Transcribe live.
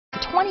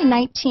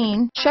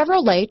2019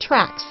 Chevrolet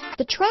Trax.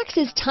 The Trax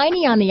is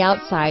tiny on the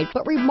outside,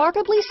 but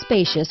remarkably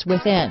spacious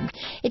within.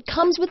 It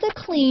comes with a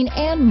clean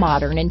and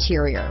modern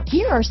interior.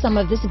 Here are some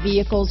of this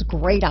vehicle's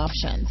great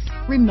options: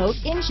 remote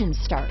engine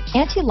start,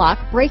 anti-lock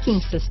braking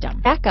system,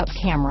 backup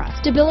camera,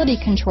 stability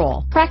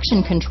control,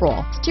 traction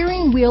control,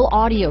 steering wheel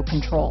audio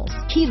controls,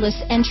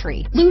 keyless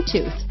entry,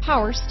 Bluetooth,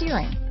 power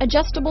steering,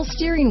 adjustable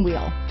steering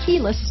wheel,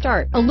 keyless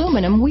start,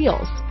 aluminum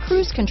wheels,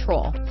 cruise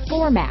control,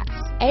 floor mats,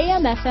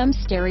 AM/FM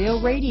stereo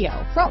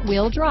radio, front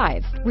wheel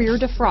drive, rear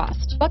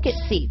defrost, bucket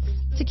seats,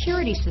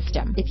 security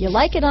system. If you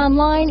like it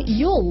online,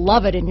 you'll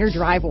love it in your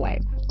driveway.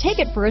 Take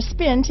it for a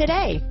spin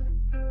today.